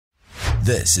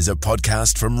This is a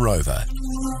podcast from Rover.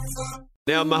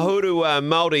 Now, Mahuru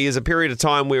Māori is a period of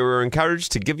time where we're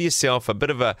encouraged to give yourself a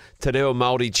bit of a Te Reo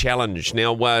Māori challenge.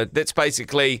 Now, that's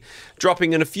basically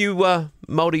dropping in a few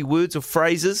Māori words or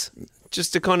phrases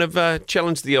just to kind of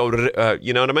challenge the old,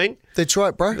 you know what I mean? That's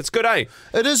right, bro. It's good, eh?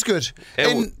 It is good.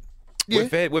 And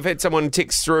yeah. We've had someone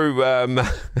text through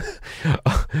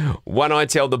one I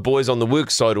tell the boys on the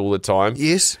work side all the time.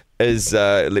 Yes. Is,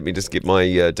 let me just get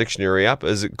my dictionary up,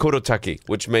 is korotaki,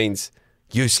 which means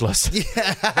useless.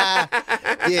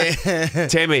 Yeah.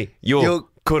 Tammy, you're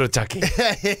korotaki.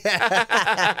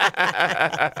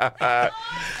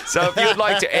 So if you'd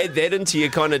like to add that into your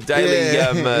kind of daily,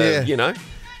 you know,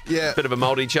 bit of a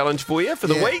Māori challenge for you for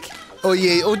the week. Oh,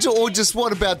 yeah. Or just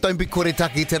what about don't be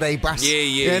koretaki today, bruss?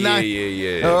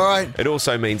 Yeah. All right. It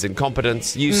also means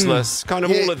incompetence, useless, kind of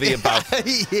all of the above.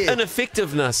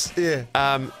 Ineffectiveness. Yeah.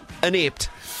 Inept.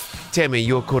 Tammy,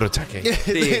 you're korotaki.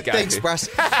 There you go. Thanks, Bruss.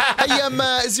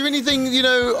 Hey, is there anything, you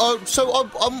know, so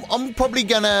I'm probably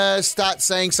going to start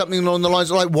saying something along the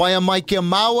lines of like, Waia mai kia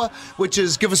maua, which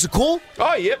is give us a call.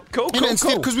 Oh, yep, cool.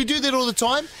 Because we do that all the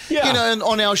time. Yeah. You know, and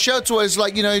on our show, it's always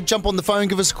like, you know, jump on the phone,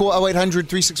 give us a call, 0800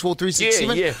 364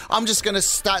 367. Yeah. I'm just going to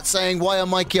start saying Waia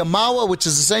mai kia maua, which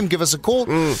is the same, give us a call.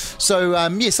 So,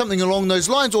 something along those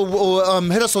lines. Or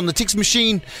hit us on the text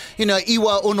machine, you know,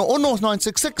 Iwa Ono Ono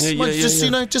 966. You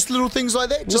know, just little things like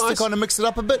that, just to kind of mix it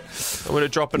up a bit. I'm going to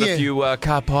drop in a few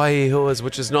ka pai huas,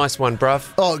 which is a nice one,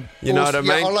 bruv. Oh, you know what I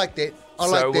mean? Yeah, I like that.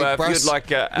 If you'd like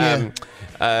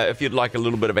if you'd like a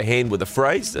little bit of a hand with a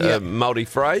phrase, Māori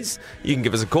phrase, you can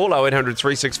give us a call, 0800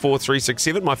 364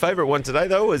 367. My favourite one today,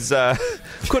 though, is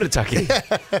korotaki.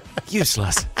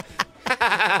 Useless.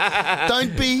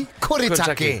 Don't be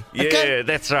koretaki. Yeah,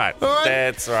 that's right. All right.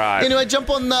 That's right. Anyway, jump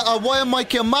on the Waia mai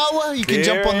kia maua. You can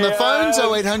jump on the phones,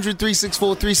 0800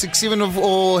 364 367,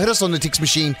 or hit us on the text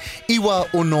machine, Iwa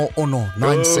Ono Ono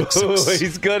 966. Oh,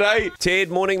 he's good, eh? Ted,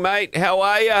 morning, mate. How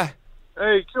are you?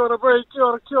 Hey, kia ora, bro. Kia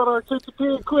ora. Kei te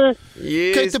pia koe.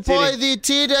 Yes, Kei te pai Teddy. there,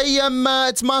 Ted. Hey,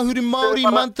 it's Mahuru Māori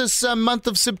month this month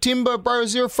of September, bro.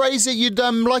 Is there a phrase that you'd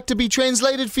like to be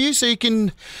translated for you so you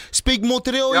can speak more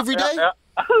te reo every day? Yeah,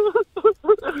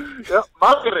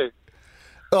 mangere.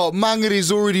 Oh, mangere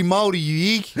is already Māori, you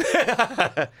eek. And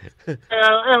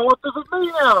what does it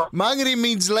mean now? Mangere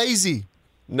means lazy.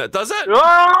 No, does it?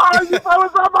 Oh, you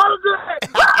fellas are mangere.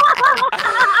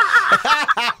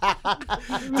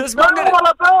 Does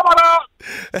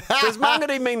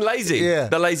mangere mean lazy? Yeah.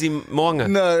 The lazy moanga?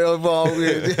 No, well,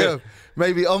 yeah,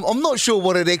 maybe. I'm not sure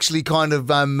what it actually kind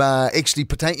of actually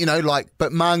pertain. You know, like,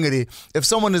 but mangere. If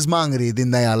someone is mangere,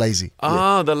 then they are lazy.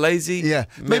 Ah, the lazy. Yeah,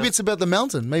 maybe it's about the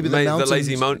mountain. Maybe the mountain. The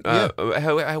lazy mountain.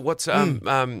 What's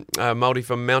Māori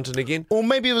for mountain again? Or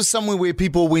maybe it was somewhere where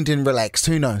people went and relaxed.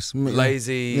 Who knows?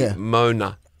 Lazy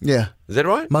Mona. Yeah. Is that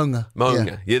right? Maunga.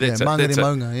 Yeah, that's it. Mangere That's it.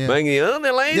 maunga, yeah. Mangere, oh,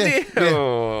 they're lazy. Yeah.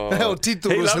 Oh. Tito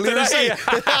He was loved hilarious. it, eh?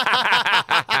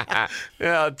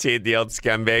 Oh, Ted, the old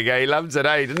scumbag, eh? He loves it,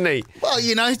 eh? Didn't he? Well,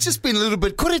 you know, it's just been a little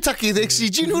bit koretaki actually,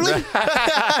 genuinely.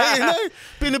 You know,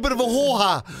 been a bit of a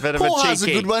hoha. Bit of a Hoha's a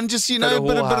cheeky. good one, just, you know,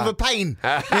 Bit a of bit of a pain.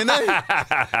 You know?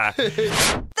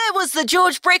 That was the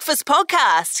George Breakfast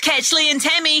Podcast. Catch Lee and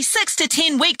Tammy 6 to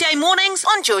 10 weekday mornings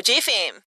on George FM.